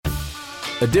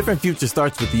A different future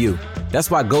starts with you.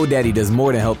 That's why GoDaddy does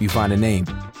more than help you find a name.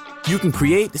 You can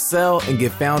create, sell, and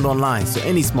get found online so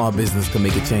any small business can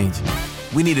make a change.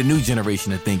 We need a new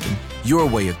generation of thinking, your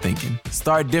way of thinking.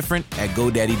 Start different at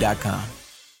GoDaddy.com.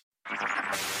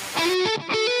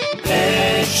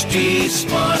 HT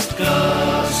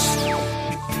Smartcast.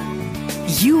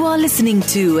 You are listening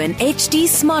to an HT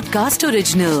Smartcast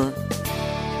original.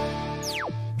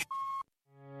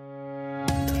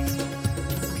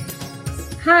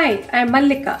 Hi, I'm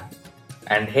Mallika.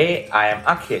 And hey, I am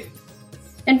Akhil.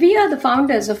 And we are the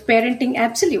founders of Parenting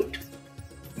Absolute.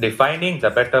 Defining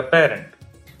the better parent.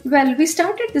 Well, we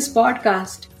started this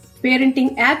podcast,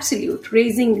 Parenting Absolute,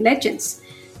 Raising Legends,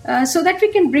 so that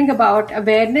we can bring about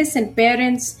awareness in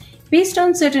parents based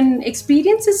on certain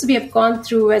experiences we have gone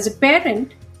through as a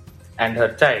parent. And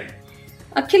her child.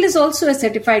 Akhil is also a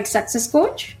certified success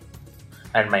coach.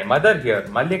 And my mother here,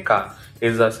 Mallika,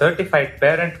 is a certified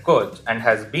parent coach and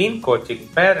has been coaching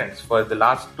parents for the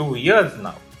last 2 years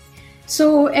now.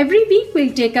 So every week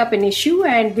we'll take up an issue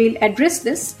and we'll address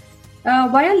this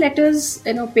via letters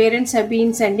parents have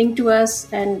been sending to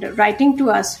us and writing to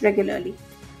us regularly.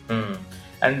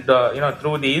 And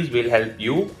through these we'll help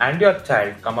you and your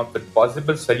child come up with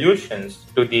possible solutions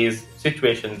to these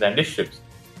situations and issues.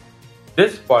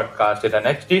 This podcast is an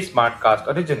HT Smartcast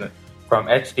original from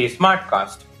HT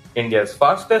Smartcast, India's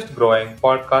fastest growing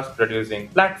podcast producing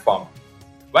platform.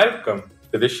 Welcome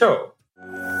to the show.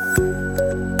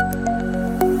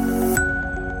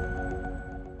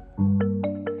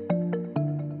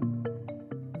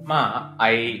 Ma,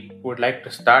 I would like to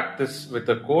start this with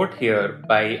a quote here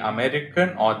by American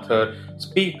author,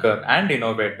 speaker, and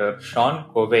innovator Sean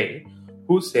Covey,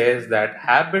 who says that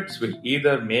habits will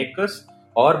either make us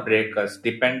or break us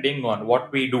depending on what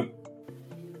we do.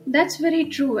 That's very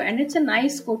true, and it's a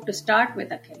nice quote to start with,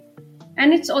 Akhil.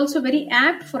 And it's also very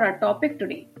apt for our topic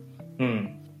today.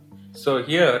 So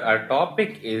here our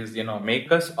topic is,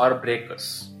 make us or break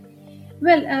us.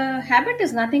 Well, a habit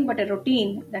is nothing but a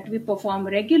routine that we perform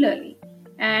regularly,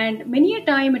 and many a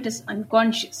time it is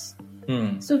unconscious.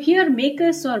 So here, make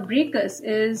us or break us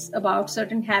is about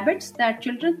certain habits that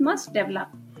children must develop.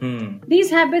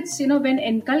 These habits, when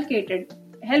inculcated,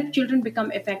 help children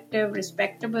become effective,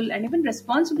 respectable, and even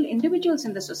responsible individuals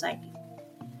in the society.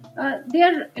 They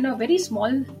are, very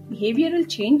small behavioral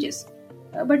changes,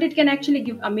 but it can actually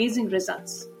give amazing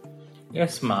results.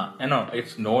 Yes, Ma.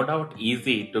 It's no doubt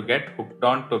easy to get hooked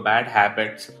on to bad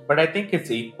habits, but I think it's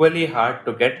equally hard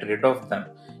to get rid of them.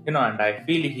 And I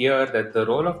feel here that the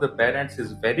role of the parents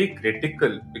is very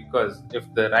critical, because if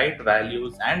the right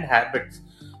values and habits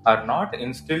are not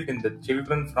instilled in the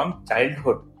children from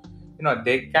childhood,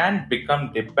 they can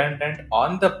become dependent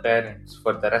on the parents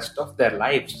for the rest of their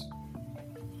lives.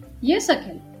 Yes,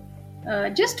 Akhil.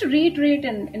 Just to reiterate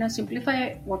and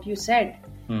simplify what you said,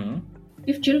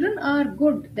 if children are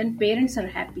good, then parents are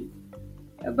happy.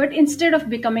 But instead of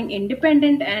becoming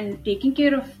independent and taking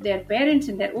care of their parents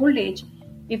in their old age,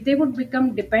 if they would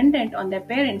become dependent on their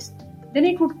parents, then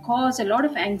it would cause a lot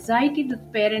of anxiety to the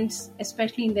parents,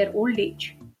 especially in their old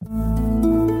age.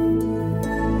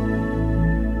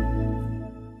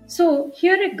 So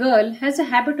here a girl has a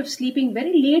habit of sleeping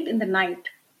very late in the night,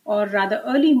 or rather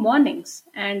early mornings,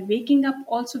 and waking up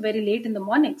also very late in the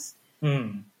mornings.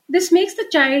 This makes the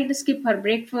child skip her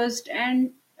breakfast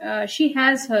and she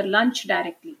has her lunch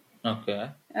directly.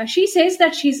 Okay. She says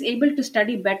that she's able to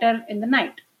study better in the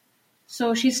night.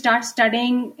 So she starts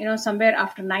studying, somewhere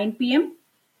after 9 p.m.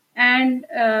 and,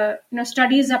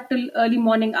 studies up till early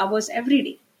morning hours every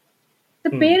day. The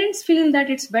parents feel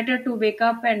that it's better to wake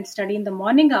up and study in the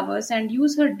morning hours and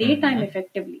use her daytime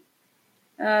effectively.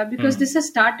 Because this has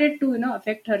started to,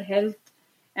 affect her health.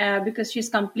 Because she's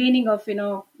complaining of,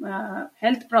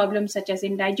 health problems such as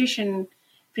indigestion,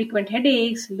 frequent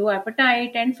headaches, low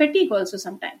appetite, and fatigue also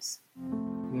sometimes.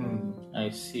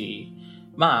 I see.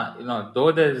 Ma,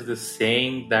 though there is this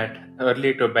saying that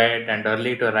early to bed and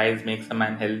early to rise makes a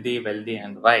man healthy, wealthy,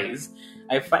 and wise,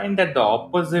 I find that the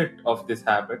opposite of this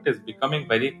habit is becoming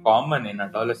very common in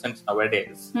adolescents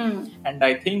nowadays. And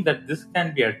I think that this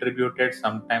can be attributed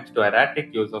sometimes to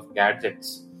erratic use of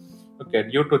gadgets. Okay,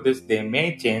 due to this, they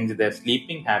may change their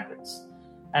sleeping habits.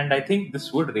 And I think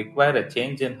this would require a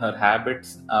change in her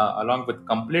habits along with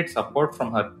complete support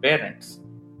from her parents.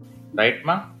 Right,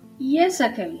 Ma? Yes,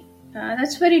 Akhil.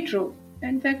 That's very true.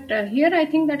 In fact, here I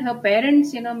think that her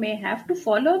parents, may have to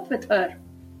follow up with her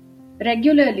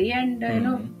regularly and,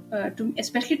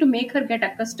 especially to make her get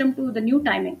accustomed to the new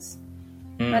timings.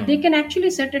 They can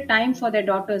actually set a time for their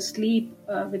daughter's sleep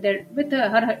with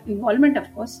her involvement,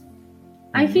 of course.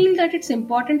 I feel that it's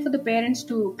important for the parents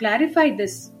to clarify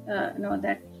this,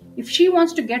 that If she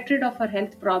wants to get rid of her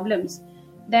health problems,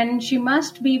 then she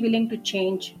must be willing to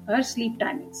change her sleep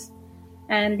timings.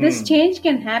 And this change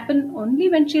can happen only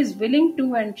when she is willing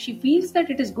to and she feels that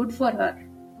it is good for her.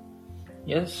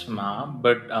 Yes, ma,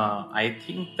 but I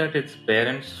think that it's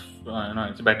parents,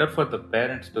 it's better for the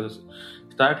parents to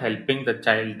start helping the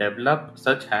child develop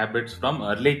such habits from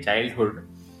early childhood.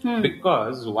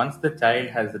 Because once the child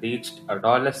has reached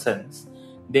adolescence,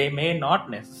 they may not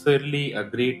necessarily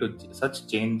agree to such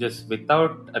changes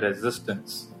without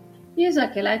resistance. Yes,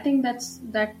 Akhil, I think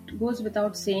that goes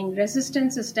without saying.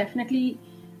 Resistance is definitely,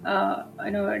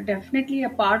 definitely a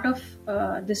part of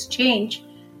this change.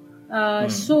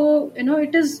 So,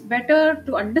 it is better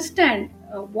to understand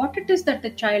what it is that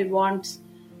the child wants,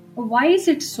 why is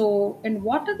it so, and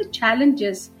what are the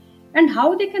challenges, and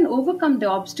how they can overcome the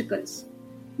obstacles.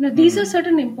 These are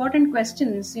certain important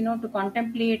questions, to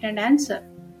contemplate and answer.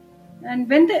 And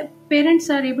when the parents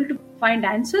are able to find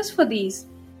answers for these,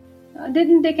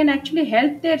 then they can actually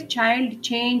help their child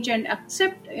change and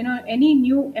accept, any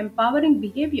new empowering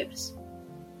behaviors.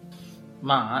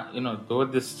 Ma, though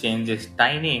this change is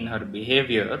tiny in her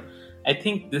behavior, I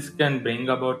think this can bring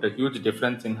about a huge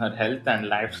difference in her health and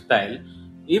lifestyle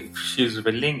if she's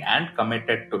willing and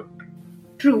committed to it.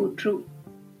 True, true.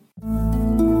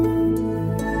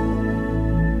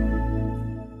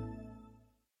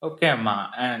 Okay,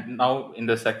 Ma, and now in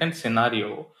the second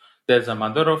scenario, there's a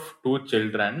mother of two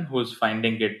children who's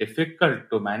finding it difficult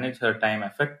to manage her time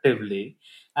effectively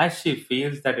as she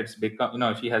feels that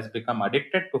she has become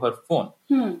addicted to her phone.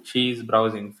 She's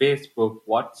browsing Facebook,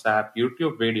 WhatsApp,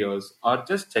 YouTube videos, or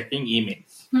just checking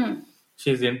emails.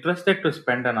 She's interested to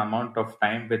spend an amount of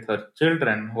time with her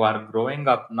children who are growing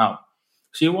up now.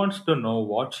 She wants to know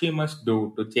what she must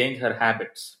do to change her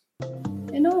habits.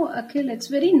 Akhil, it's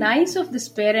very nice of this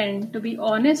parent to be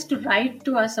honest to write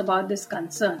to us about this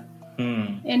concern.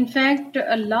 In fact,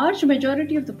 a large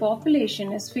majority of the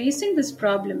population is facing this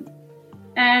problem,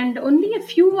 and only a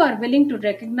few are willing to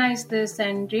recognize this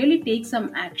and really take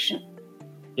some action.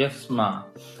 Yes, Ma.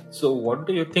 So, what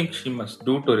do you think she must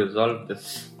do to resolve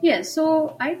this? Yes,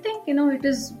 so I think it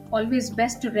is always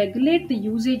best to regulate the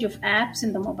usage of apps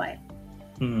in the mobile.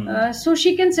 So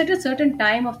she can set a certain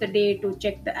time of the day to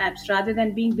check the apps rather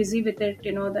than being busy with it,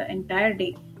 the entire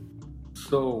day.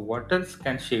 So, what else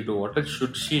can she do? What else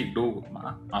should she do,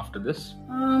 Ma, after this?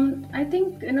 I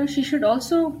think she should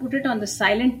also put it on the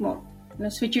silent mode.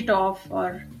 Switch it off,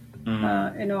 or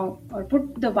or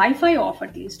put the Wi-Fi off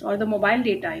at least, or the mobile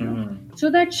data. So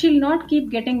that she'll not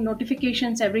keep getting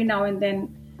notifications every now and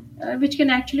then, which can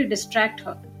actually distract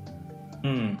her.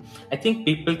 I think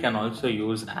people can also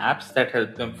use apps that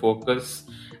help them focus,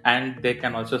 and they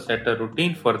can also set a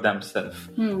routine for themselves.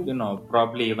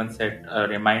 Probably even set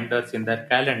reminders in their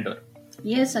calendar.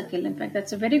 Yes, Akhil. In fact,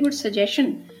 that's a very good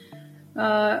suggestion.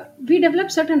 We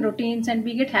develop certain routines and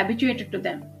we get habituated to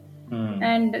them.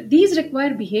 And these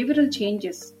require behavioral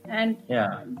changes. And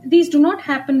these do not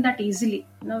happen that easily,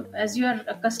 as you are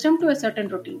accustomed to a certain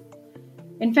routine.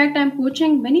 In fact, I'm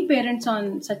coaching many parents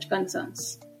on such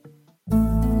concerns.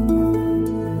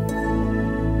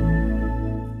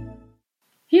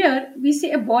 Here, we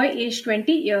see a boy aged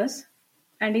 20 years,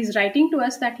 and he's writing to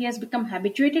us that he has become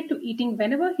habituated to eating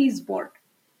whenever he's bored.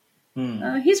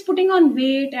 He's putting on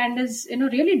weight and is,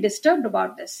 really disturbed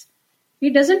about this. He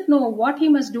doesn't know what he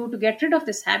must do to get rid of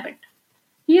this habit.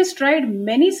 He has tried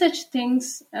many such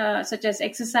things, such as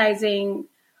exercising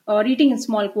or eating in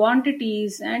small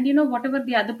quantities, and whatever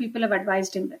the other people have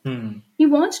advised him with. He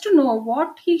wants to know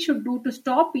what he should do to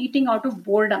stop eating out of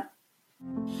boredom.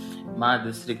 Ma,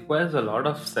 this requires a lot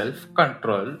of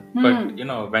self-control,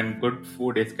 but when good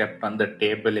food is kept on the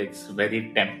table, it's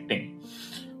very tempting.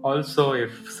 Also,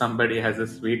 if somebody has a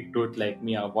sweet tooth like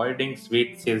me, avoiding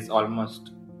sweets is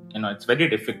almost, it's very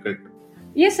difficult.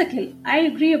 Yes, Akhil, I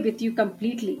agree with you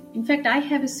completely. In fact, I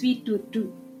have a sweet tooth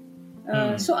too.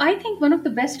 So I think one of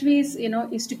the best ways,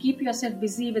 is to keep yourself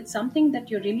busy with something that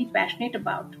you're really passionate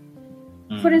about.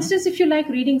 For instance, if you like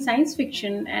reading science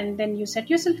fiction and then you set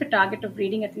yourself a target of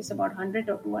reading at least about 100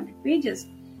 or 200 pages,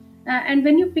 and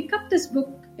when you pick up this book,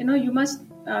 you must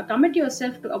commit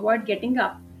yourself to avoid getting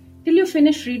up till you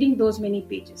finish reading those many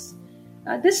pages.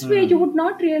 This way, you would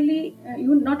not really, you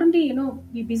would not only,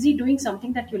 be busy doing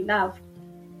something that you love,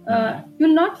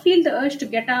 you'll not feel the urge to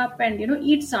get up and,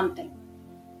 eat something.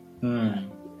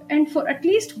 And for at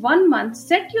least 1 month,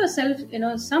 set yourself,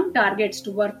 some targets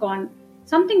to work on,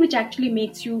 something which actually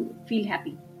makes you feel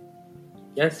happy.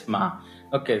 Yes, Ma.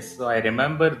 Okay, so I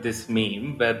remember this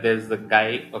meme where there's a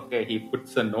guy, he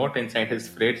puts a note inside his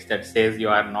fridge that says, "You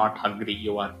are not hungry,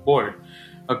 you are bored."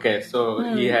 Okay,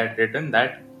 so he had written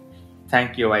that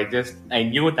Thank you. I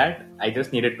knew that. I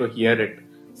just needed to hear it.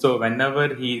 So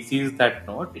whenever he sees that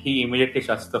note, he immediately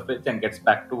shuts the fridge and gets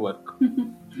back to work.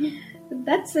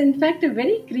 That's in fact a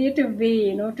very creative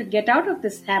way, to get out of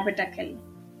this habit, Akhil.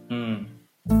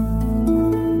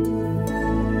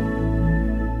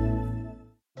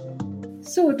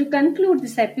 So to conclude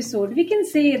this episode, we can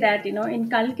say that,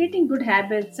 inculcating good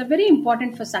habits are very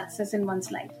important for success in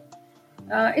one's life.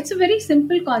 It's a very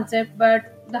simple concept, but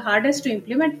the hardest to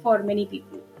implement for many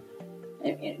people.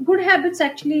 Good habits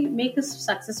actually make us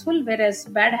successful, whereas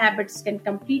bad habits can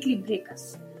completely break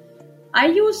us. I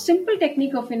use simple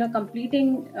technique of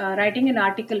writing an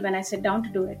article when I sit down to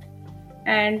do it,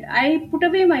 and I put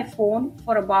away my phone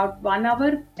for about 1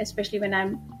 hour, especially when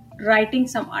I'm writing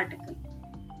some article.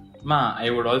 Ma, I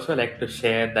would also like to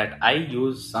share that I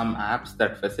use some apps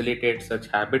that facilitate such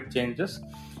habit changes.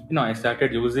 I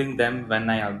started using them when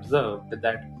I observed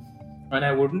that when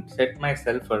I wouldn't set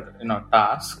myself a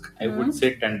task, I would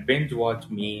sit and binge watch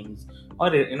memes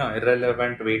or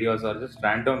irrelevant videos or just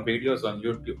random videos on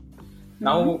YouTube.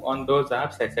 Now on those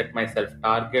apps, I set myself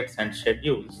targets and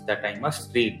schedules that I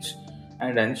must reach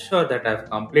and ensure that I've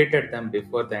completed them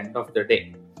before the end of the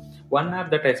day. One app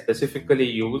that I specifically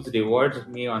use rewards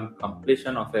me on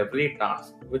completion of every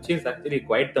task, which is actually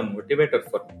quite the motivator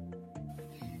for me.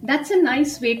 That's a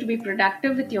nice way to be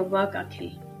productive with your work,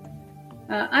 Akhil.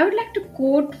 I would like to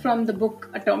quote from the book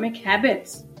Atomic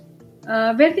Habits,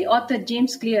 where the author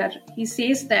James Clear, he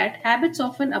says that habits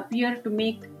often appear to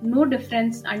make no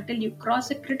difference until you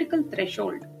cross a critical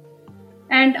threshold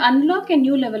and unlock a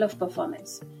new level of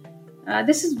performance.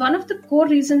 This is one of the core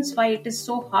reasons why it is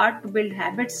so hard to build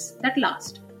habits that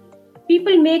last.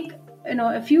 People make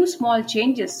a few small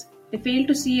changes, they fail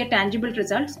to see a tangible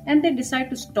results, and they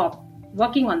decide to stop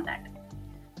working on that.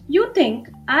 You think,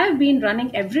 I've been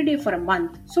running every day for a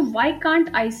month, so why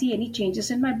can't I see any changes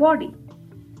in my body?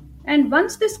 And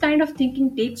once this kind of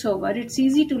thinking takes over, it's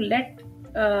easy to let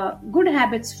good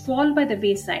habits fall by the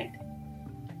wayside.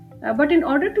 But in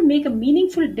order to make a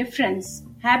meaningful difference,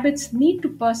 habits need to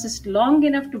persist long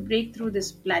enough to break through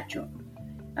this plateau.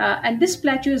 And this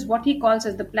plateau is what he calls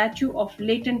as the plateau of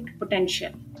latent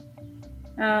potential.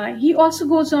 He also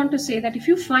goes on to say that if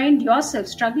you find yourself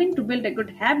struggling to build a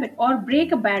good habit or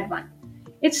break a bad one,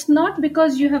 it's not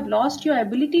because you have lost your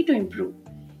ability to improve.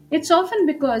 It's often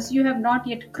because you have not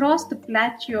yet crossed the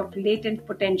plateau of latent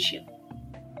potential.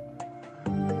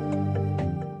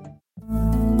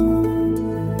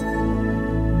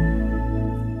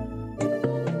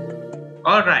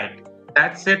 Alright,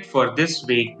 that's it for this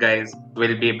week, guys.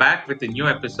 We'll be back with a new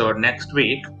episode next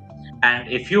week. And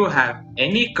if you have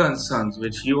any concerns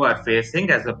which you are facing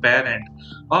as a parent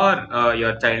or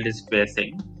your child is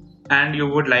facing and you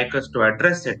would like us to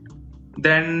address it,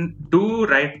 then do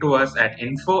write to us at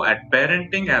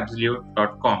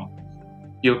info@parentingabsolute.com.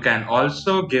 You can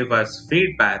also give us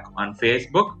feedback on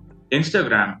Facebook,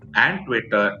 Instagram and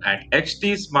Twitter at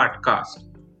HT Smartcast.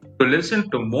 To listen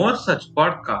to more such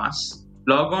podcasts,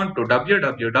 log on to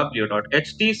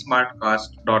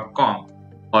www.htsmartcast.com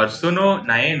और सुनो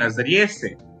नए नजरिए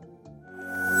से.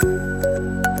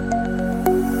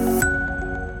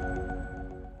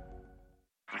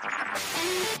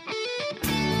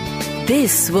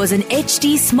 This was an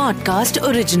HT Smartcast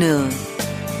original.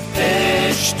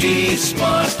 HT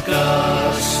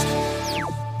Smartcast.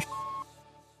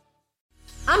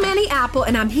 I'm Annie Apple,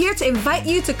 and I'm here to invite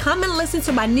you to come and listen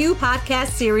to my new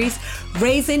podcast series,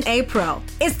 Raising a Pro.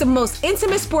 It's the most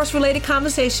intimate sports-related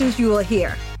conversations you will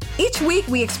hear. Each week,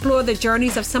 we explore the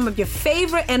journeys of some of your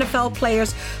favorite NFL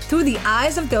players through the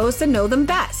eyes of those that know them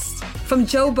best. From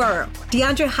Joe Burrow,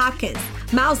 DeAndre Hopkins,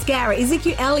 Myles Garrett,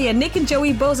 Ezekiel Elliott, Nick and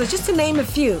Joey Bosa, just to name a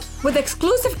few. With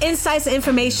exclusive insights and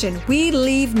information, we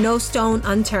leave no stone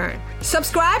unturned.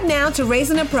 Subscribe now to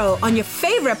Raising a Pro on your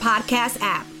favorite podcast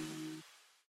app.